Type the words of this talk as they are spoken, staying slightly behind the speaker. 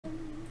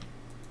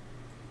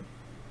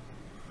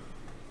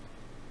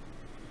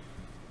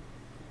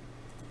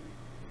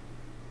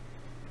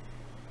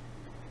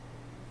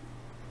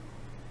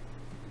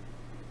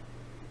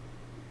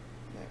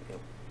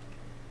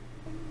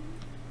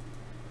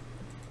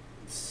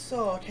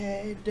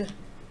sorted.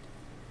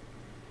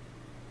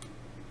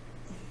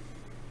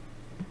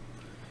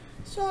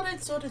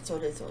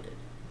 Sorted.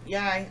 Yay,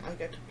 I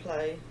get to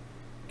play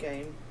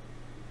game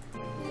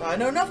I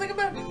know nothing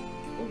about.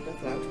 Oh,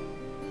 that's loud.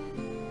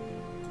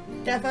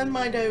 Deafen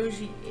my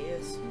dozy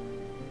ears.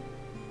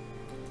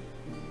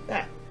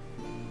 There.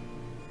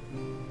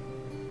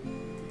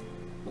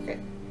 Okay.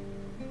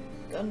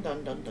 Done.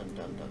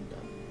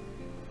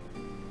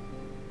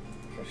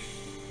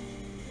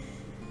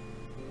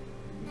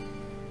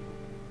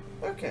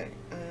 Okay.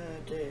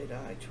 Did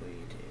I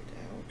tweet it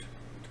out?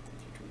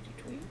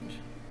 Tweet.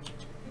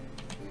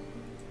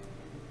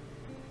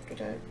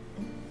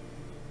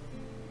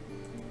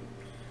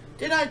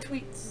 Did I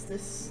tweet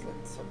this?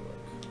 Let's have a look.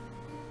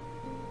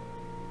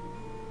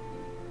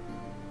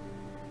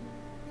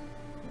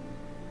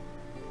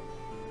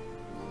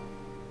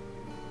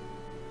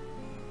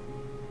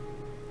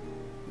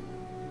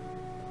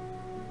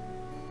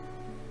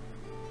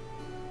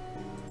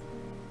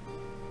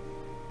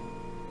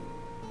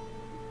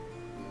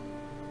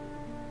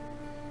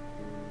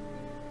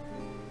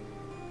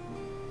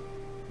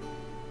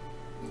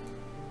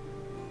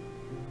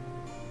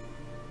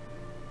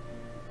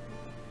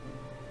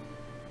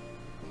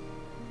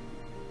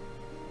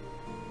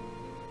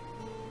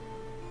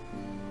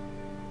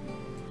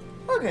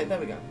 Okay, there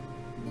we go.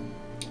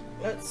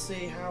 Let's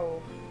see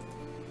how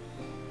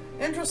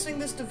interesting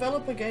this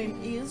developer game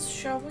is,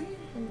 shall we?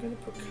 I'm going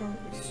to put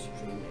currently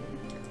streaming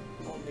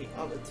on the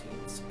other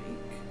TeamSpeak.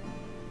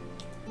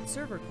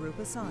 Server group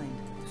assigned.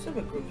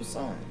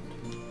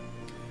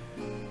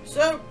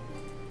 So,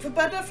 for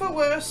better for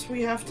worse,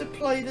 we have to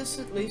play this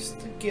at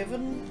least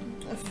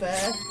given a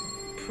fair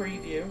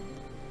preview.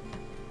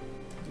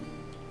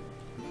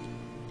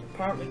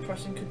 Apparently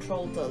pressing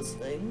control does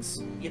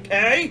things.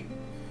 Yippee!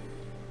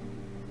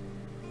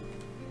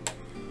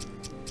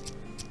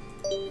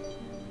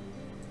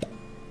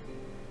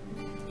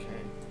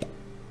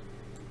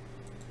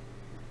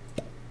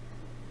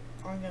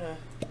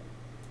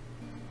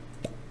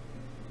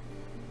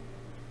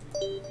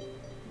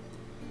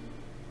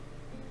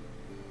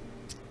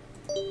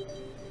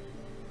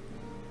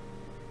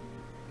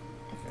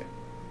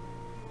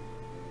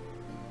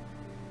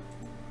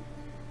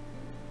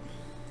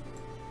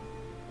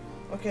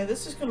 Okay,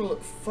 this is going to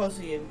look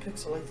fuzzy and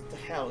pixelated to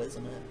hell,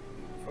 isn't it?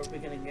 For a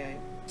beginning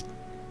game.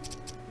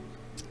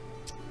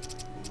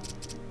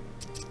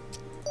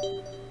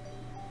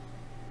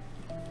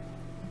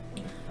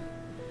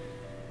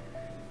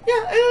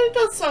 Yeah, it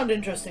does sound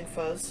interesting,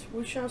 Fuzz.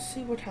 We shall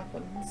see what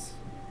happens.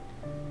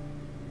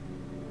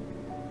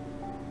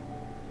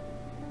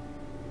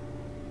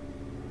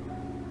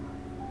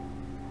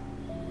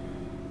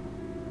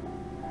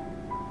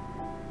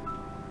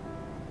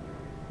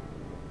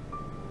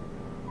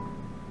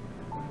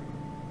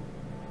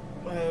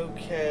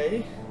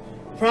 Okay.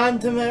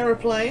 Random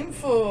aeroplane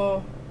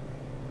for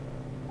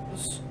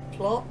this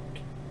plot,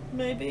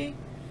 maybe?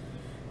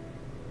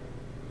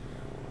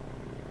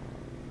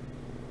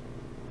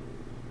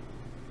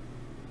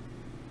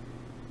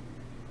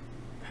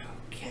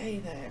 Okay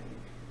then.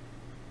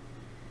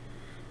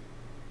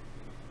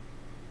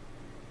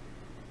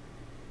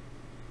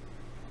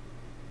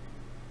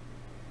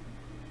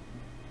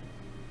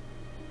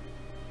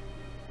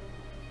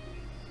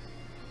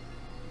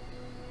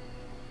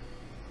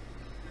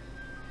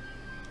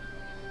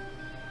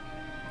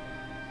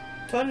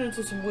 Turned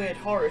into some weird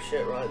horror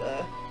shit right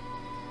there.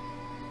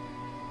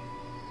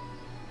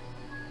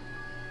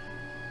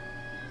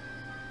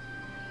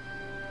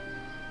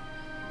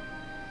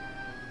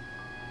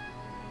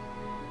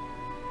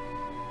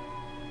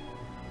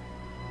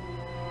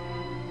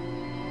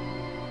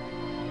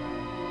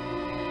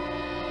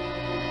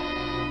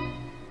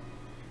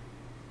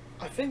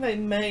 I think they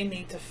may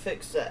need to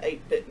fix their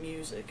 8-bit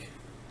music.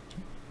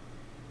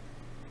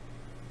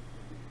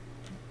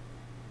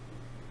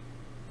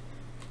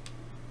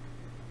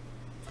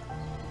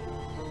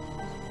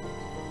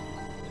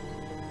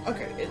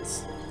 Okay,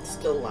 it's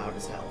still loud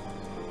as hell.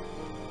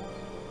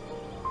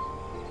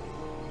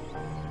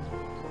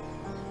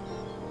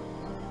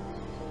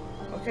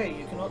 Okay,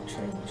 you cannot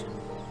change it.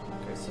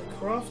 Okay, so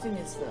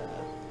crafting is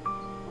there.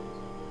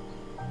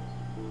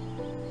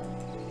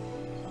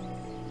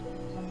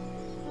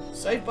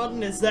 Save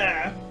button is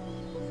there.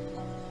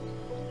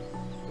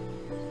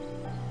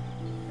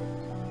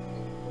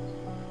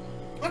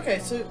 Okay,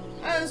 so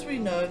as we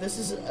know, this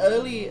is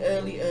early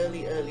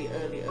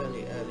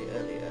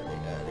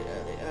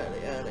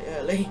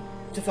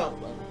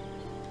development.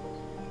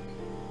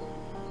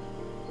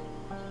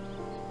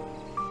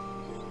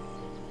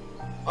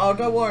 Oh,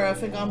 don't worry, I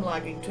think I'm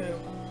lagging too.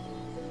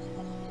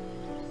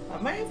 I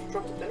may have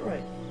dropped a bit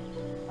rate.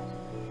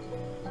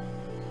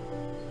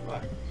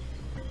 Right.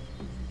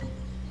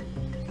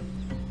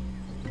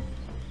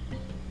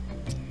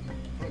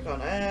 Click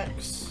on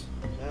X,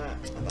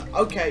 that, and that.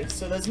 Okay,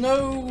 so there's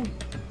no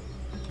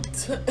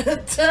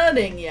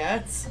turning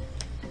yet.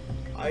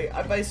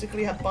 I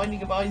basically have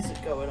Binding of Isaac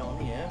going on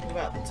here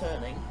without the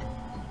turning.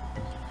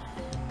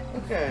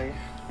 Okay.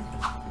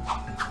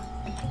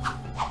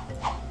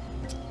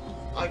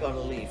 I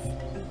gotta leave.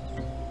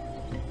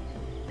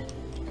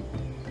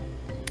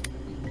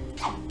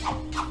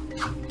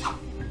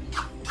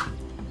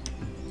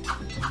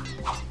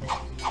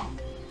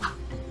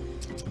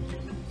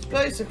 It's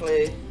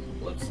basically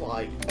looks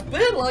like a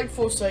bit like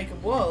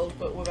Forsaken World,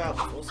 but without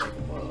the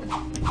Forsaken World.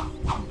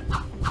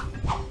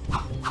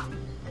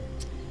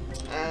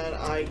 And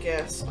I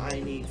guess I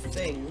need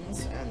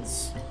things and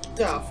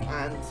stuff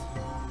and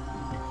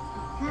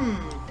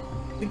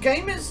the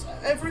game is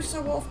every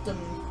so often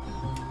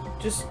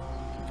just,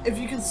 if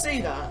you can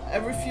see that,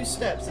 every few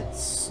steps it's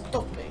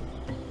stopping.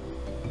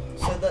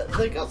 So that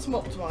they got some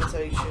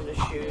optimization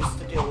issues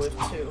to deal with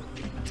too.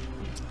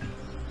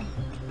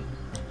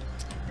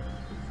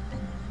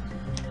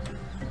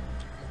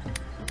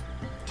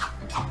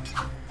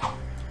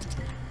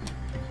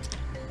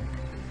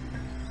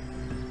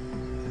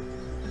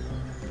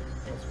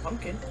 There's a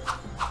pumpkin.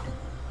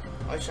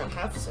 I shall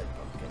have said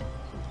pumpkin.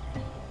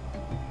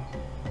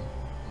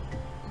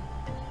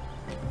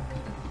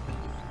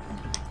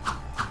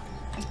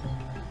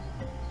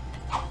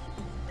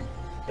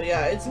 But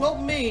yeah, it's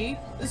not me.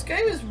 This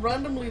game is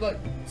randomly like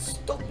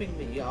stopping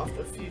me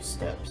after a few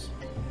steps.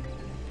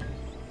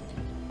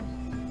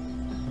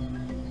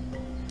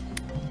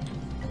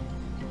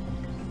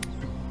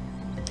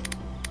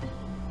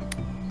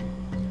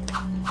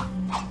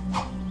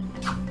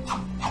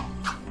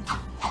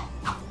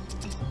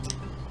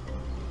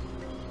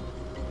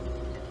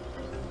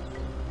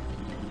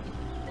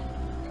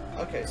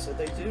 Okay, so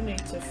they do need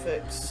to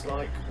fix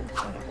like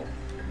pineapple.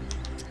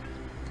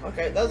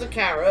 Okay, there's a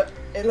carrot.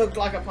 It looked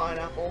like a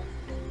pineapple.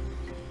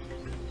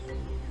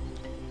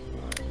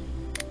 Right.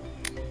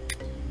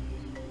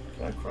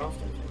 Can I craft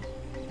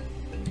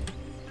anything?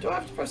 Do I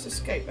have to press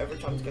escape every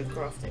time to go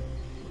crafting?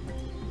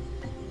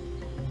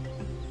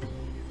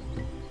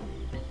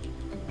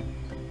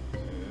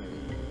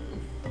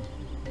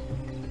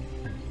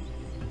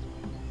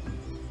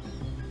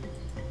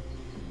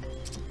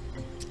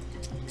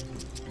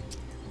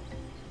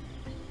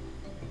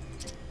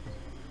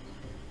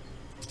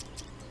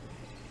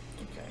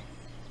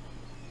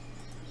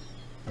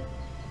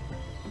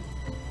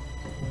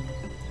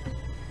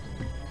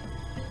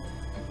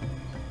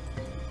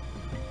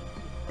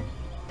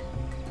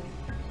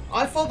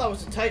 I thought that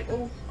was a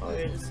table. Oh, yeah,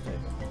 it is a table.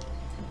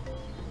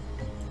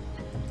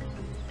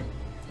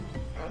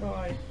 How do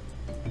I...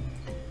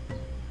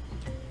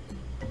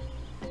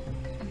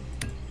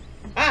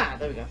 Ah,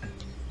 there we go.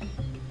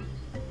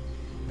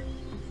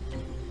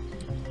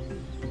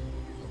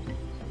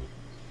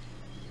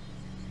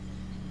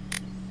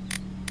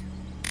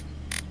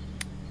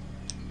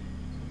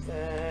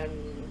 Then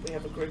we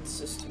have a grid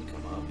system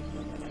come up, and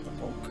then I have a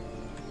bulk.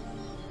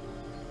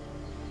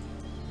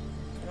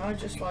 Can I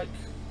just like...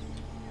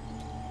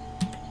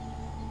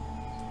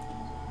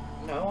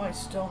 No, I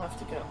still have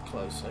to get up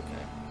close, okay.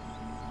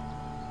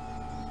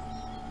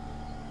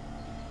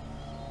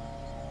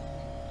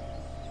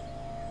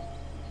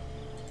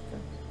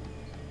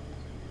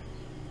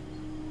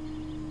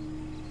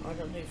 I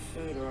don't need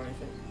food or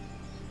anything.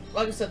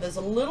 Like I said, there's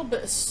a little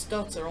bit of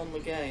stutter on the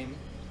game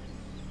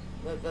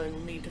that they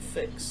need to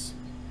fix.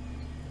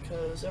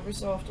 Because every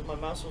so often my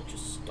mouse will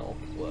just stop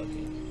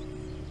working.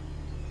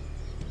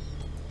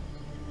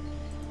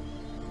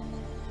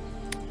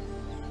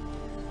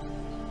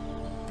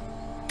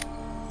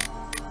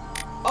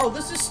 Oh,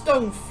 this is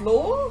stone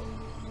floor?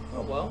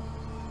 Oh well.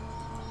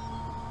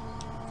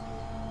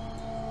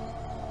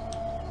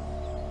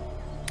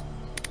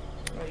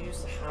 Can I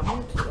use the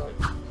hammer to like...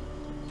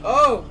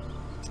 Oh!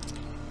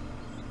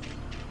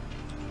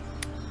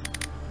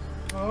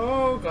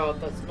 Oh god,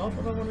 that's not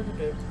what I wanted to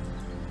do.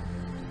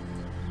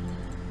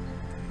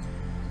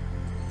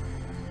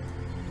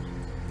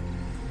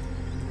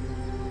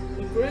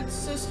 The grid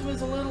system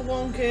is a little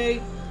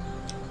wonky.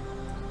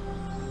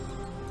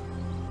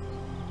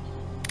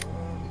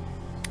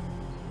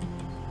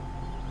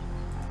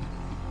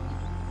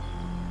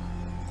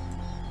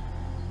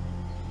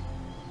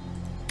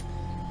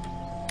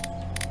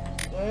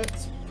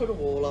 Let's put a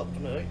wall up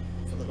now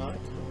for the night.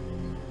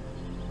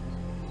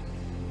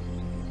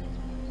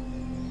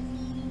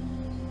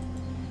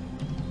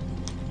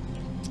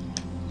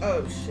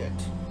 Oh shit.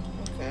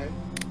 Okay.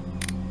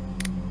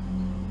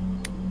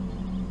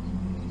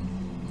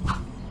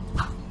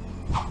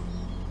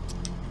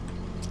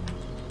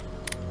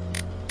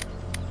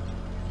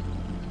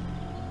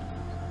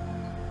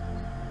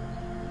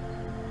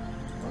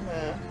 One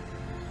there.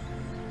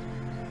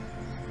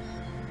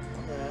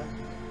 One there.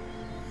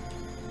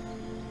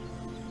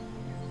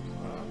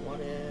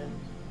 One in.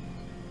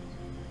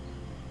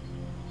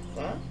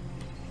 That.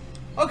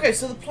 Okay,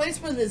 so the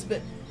placement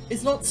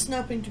is not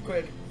snapping to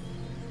grid.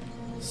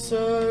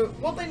 So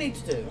what they need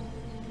to do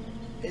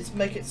is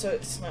make it so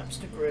it snaps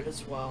to grid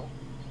as well.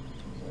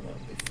 Then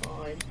it'll be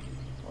fine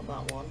on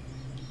that one.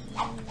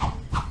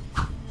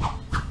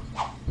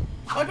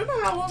 I don't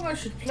know how long I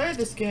should play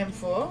this game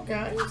for,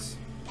 guys.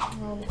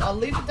 I'll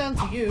leave it down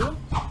to you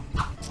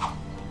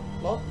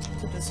lot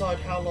to decide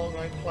how long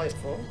I play it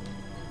for.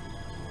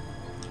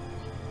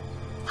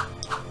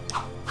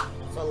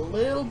 It's a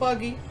little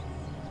buggy.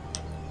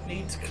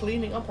 needs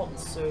cleaning up on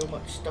so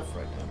much stuff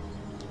right now.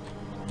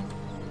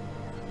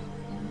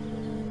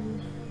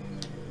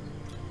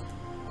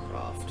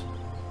 Craft.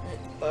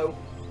 Bow.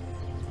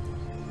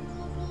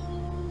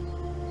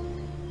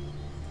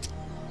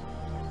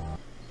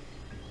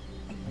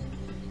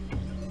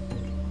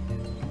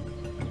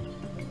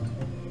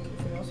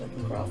 Anything else I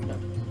can craft now?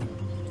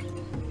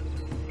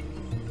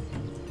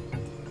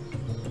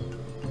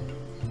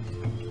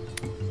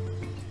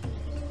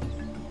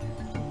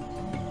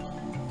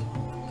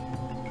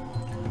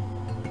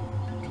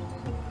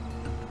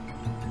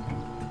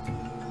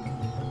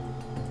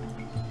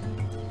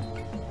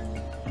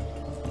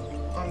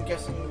 I'm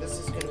guessing this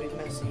is going to be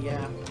messy,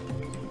 yeah.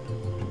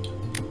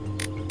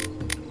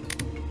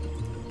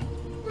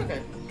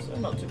 Okay, so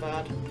not too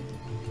bad.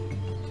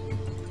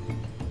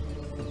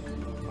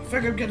 I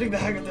think I'm getting the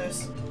hang of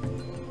this.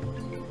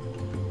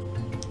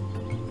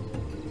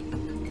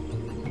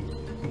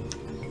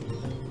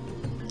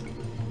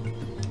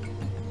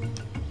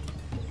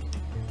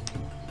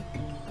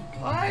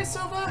 Hi,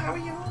 Silver, how are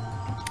you?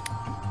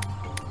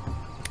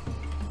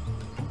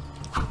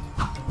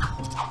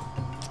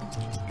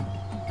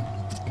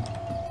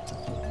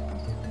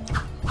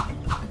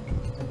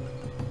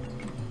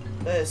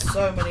 There's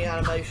so many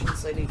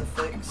animations they need to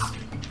fix.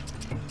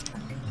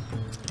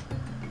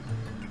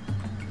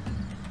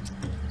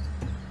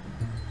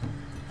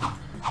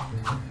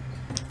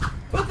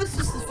 But this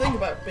is the thing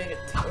about being a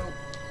toad.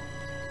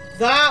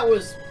 That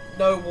was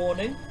no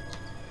warning.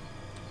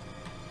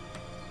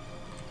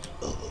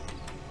 Oh.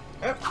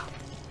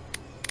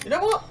 You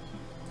know what?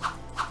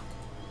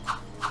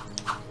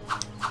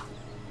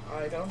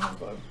 I don't have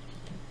bow.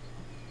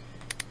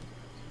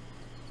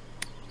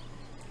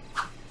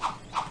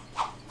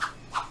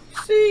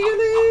 See you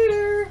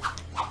later.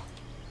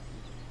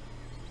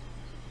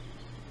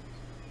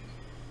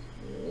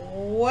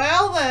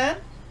 Well then.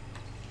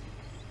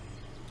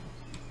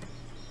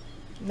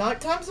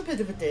 Nighttime's a bit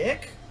of a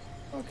dick.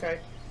 Okay.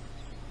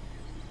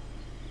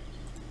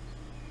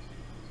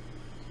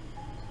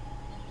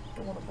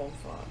 Don't want a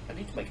bonfire. I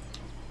need to make...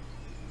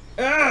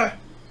 Ah!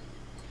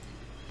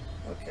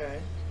 Okay.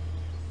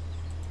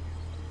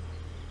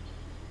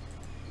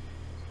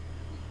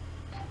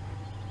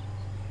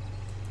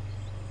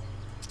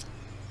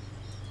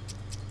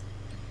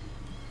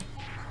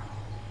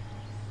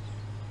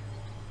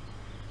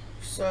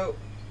 So,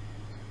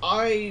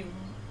 I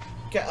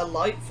get a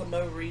light for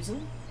no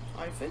reason.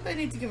 I think they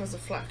need to give us a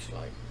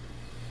flashlight.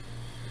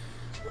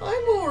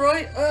 I'm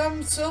alright,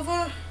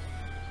 Silver.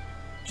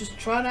 Just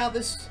trying out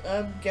this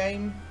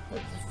game that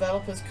the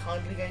developers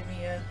kindly gave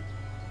me a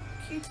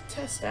key to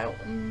test out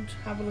and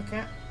have a look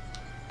at.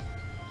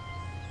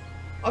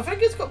 I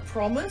think it's got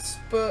promise,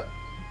 but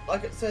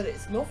like I said,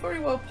 it's not very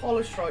well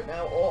polished right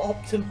now or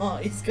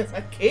optimized because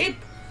I keep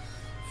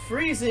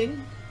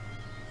freezing.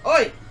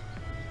 Oi!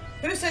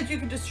 Who said you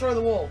could destroy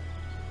the wall?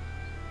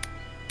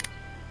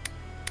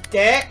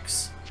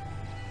 Dex?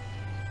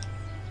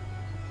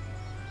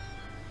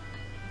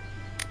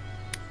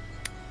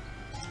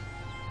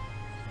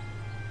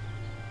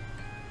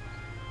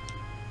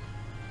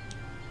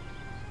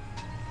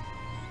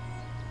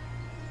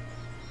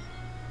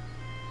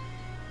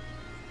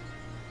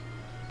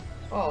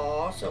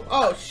 Oh, so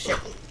oh shit.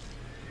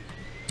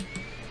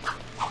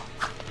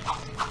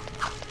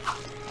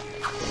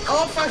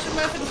 Old-fashioned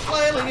method of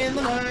flailing in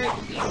the night.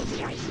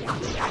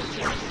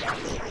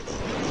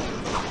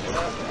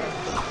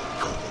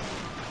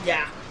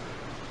 Yeah.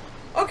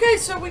 Okay,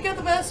 so we get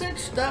the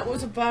message. That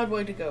was a bad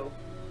way to go.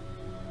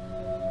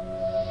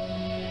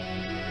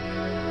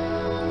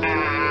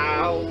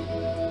 Ow.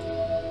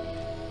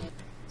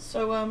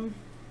 So, and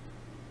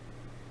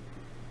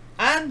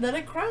then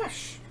it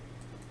crashed.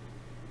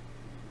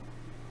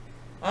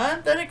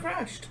 And then it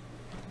crashed.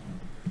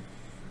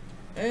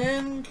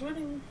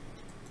 Including...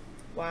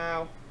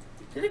 Wow.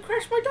 Did it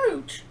crash my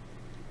Doge?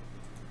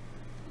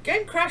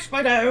 Game crashed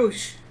my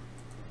Doge.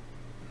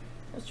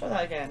 Let's try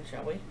that again,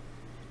 shall we?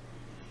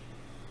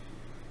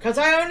 Because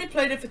I only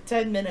played it for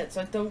 10 minutes.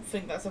 I don't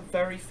think that's a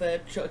very fair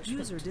judgment.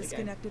 User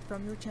disconnected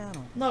from your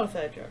channel. Not a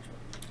fair judgment.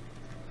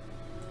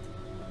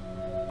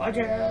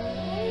 Budgie!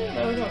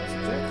 No, not as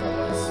quick, that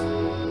was...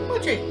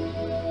 Budgie!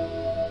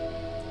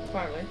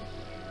 Apparently.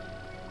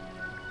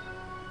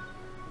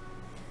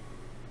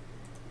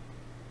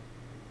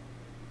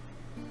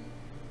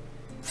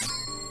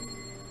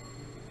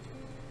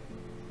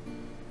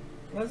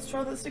 Let's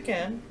try this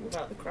again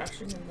without the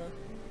crashing and the...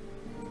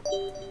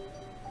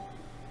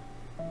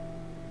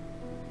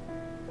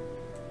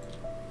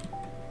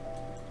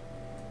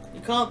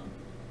 You can't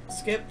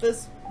skip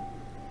this.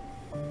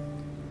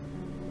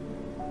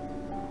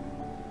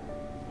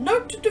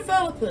 Note to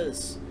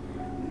developers.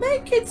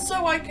 Make it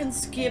so I can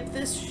skip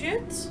this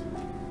shit.